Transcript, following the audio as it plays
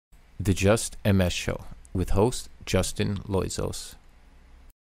The Just MS Show with host Justin Loizos.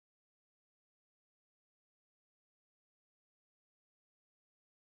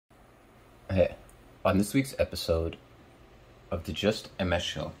 Hey, on this week's episode of the Just MS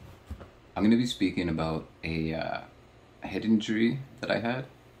Show, I'm going to be speaking about a head injury that I had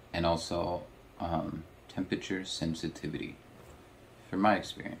and also temperature sensitivity. From my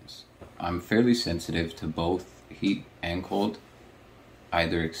experience, I'm fairly sensitive to both heat and cold,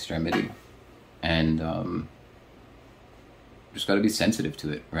 either extremity, and just got to be sensitive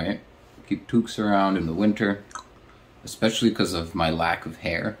to it, right? Keep toques around in the winter, especially because of my lack of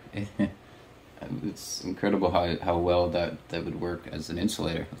hair. It's incredible how well that would work as an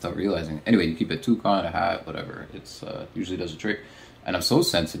insulator without realizing it. Anyway, you keep a toque on, a hat, whatever. It's usually does a trick. And I'm so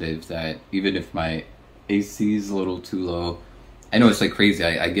sensitive that even if my AC is a little too low, I know it's like crazy.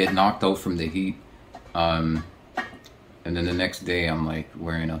 I get knocked out from the heat, and then the next day I'm like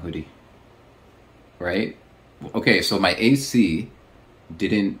wearing a hoodie, right? Okay, so my AC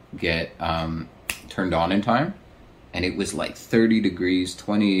didn't get turned on in time, and it was like 30 degrees,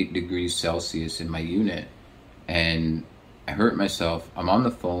 28 degrees Celsius in my unit, and I hurt myself. I'm on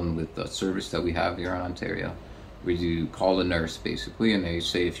the phone with the service that we have here in Ontario, where you call a nurse basically, and they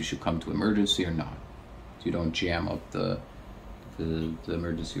say if you should come to emergency or not. So you don't jam up the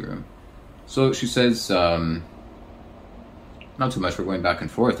emergency room. So she says, not too much. We're going back and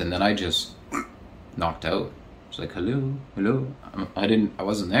forth, and then I just knocked out. She's like, hello. I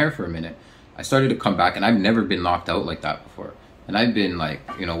wasn't there for a minute. I started to come back, and I've never been knocked out like that before. And I've been like,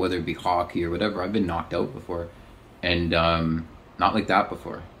 whether it be hockey or whatever, I've been knocked out before, and not like that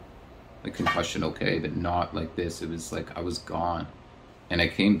before. Like concussion, okay, but not like this. It was like I was gone, and I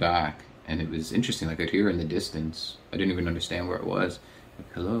came back, and it was interesting. Like I'd hear in the distance. I didn't even understand where it was.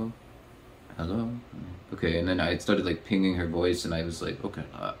 Like, hello. Okay, and then I started like pinging her voice, and I was like, okay,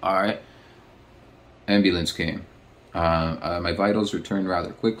 all right. Ambulance came. My vitals returned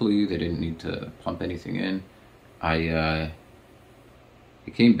rather quickly. They didn't need to pump anything in. I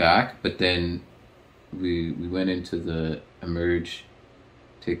came back, but then we went into the emerge,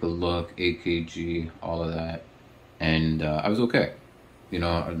 take a look, AKG, all of that, and I was okay.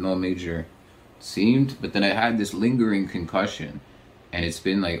 No major seemed, but then I had this lingering concussion, and it's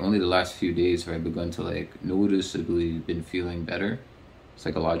been like only the last few days where I've begun to like noticeably been feeling better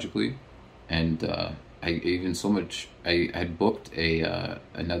psychologically, and I had booked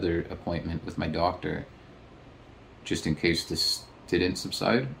another appointment with my doctor just in case this didn't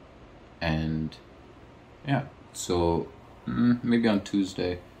subside, and yeah, so maybe on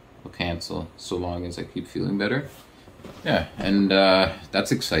Tuesday I'll cancel so long as I keep feeling better. Yeah, and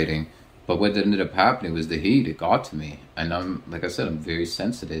that's exciting. But what ended up happening was the heat. It got to me, and like I said, I'm very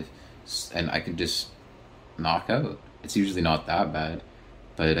sensitive, and I can just knock out. It's usually not that bad,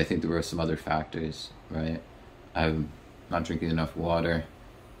 but I think there were some other factors, right? I'm not drinking enough water,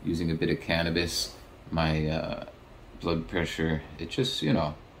 using a bit of cannabis, my blood pressure. It just,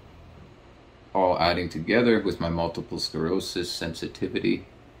 all adding together with my multiple sclerosis sensitivity.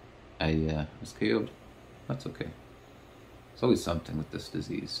 I was KO'd. That's okay. It's always something with this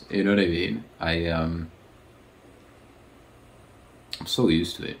disease. You know what I mean? I'm so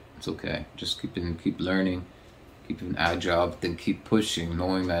used to it. It's okay. Just keep learning, keeping agile, but then keep pushing,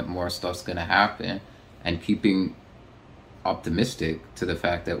 knowing that more stuff's gonna happen, and keeping optimistic to the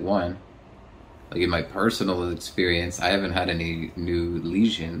fact that one, like in my personal experience, I haven't had any new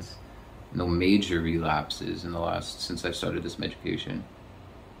lesions, no major relapses since I started this medication,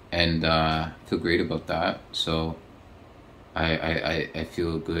 and I feel great about that. So I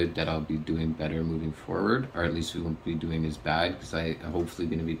feel good that I'll be doing better moving forward, or at least we won't be doing as bad, because I'm hopefully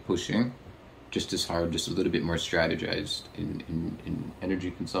going to be pushing just as hard, just a little bit more strategized in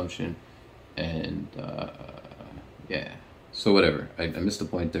energy consumption, and yeah. So whatever, I missed the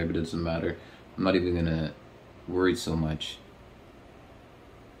point there, but it doesn't matter. I'm not even gonna worry so much.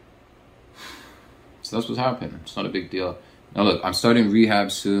 So that's what's happened. It's not a big deal. Now look, I'm starting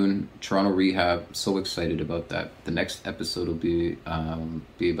rehab soon, Toronto rehab. So excited about that. The next episode will be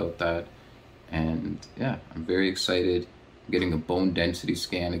about that, and yeah, I'm very excited. I'm getting a bone density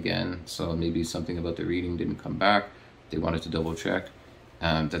scan again, so maybe something about the reading didn't come back. They wanted to double check.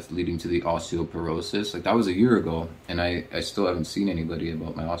 That's leading to the osteoporosis. Like that was a year ago, and I still haven't seen anybody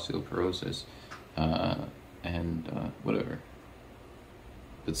about my osteoporosis, and whatever.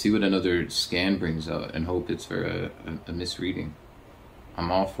 But see what another scan brings out, and hope it's for a misreading. I'm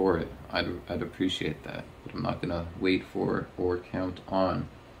all for it. I'd appreciate that, but I'm not gonna wait for or count on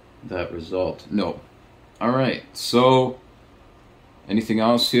that result. No. All right. So, anything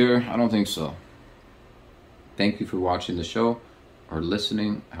else here? I don't think so. Thank you for watching the show. or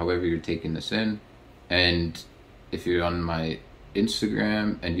listening, however you're taking this in. And if you're on my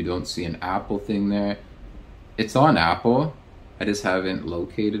Instagram and you don't see an Apple thing there, it's on Apple. I just haven't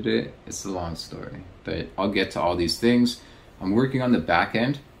located it. It's a long story, but I'll get to all these things. I'm working on the back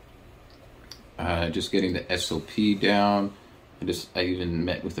end, just getting the SOP down. I even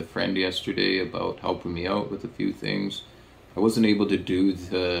met with a friend yesterday about helping me out with a few things. I wasn't able to do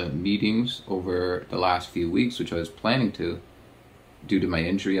the meetings over the last few weeks, which I was planning to, due to my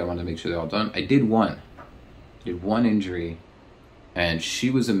injury. I wanted to make sure they're all done. I did one injury, and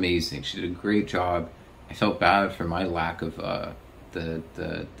she was amazing. She did a great job. I felt bad for my lack of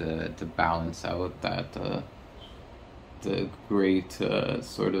to balance out that the great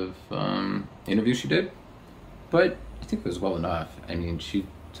sort of interview she did, but I think it was well enough. I mean, she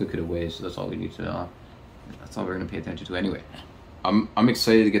took it away, so that's all we need to know. That's all we're gonna pay attention to anyway. I'm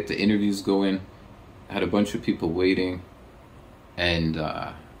excited to get the interviews going. I had a bunch of people waiting, and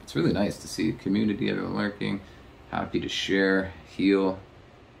it's really nice to see a community, everyone working, happy to share, heal,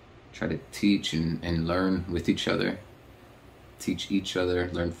 try to teach and learn with each other, teach each other,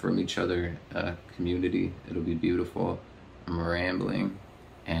 learn from each other, community. It'll be beautiful. I'm rambling,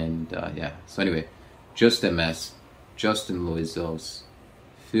 and yeah. So anyway, just MS, Justin Loizos.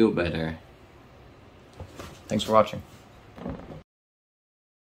 Feel better. Thanks for watching.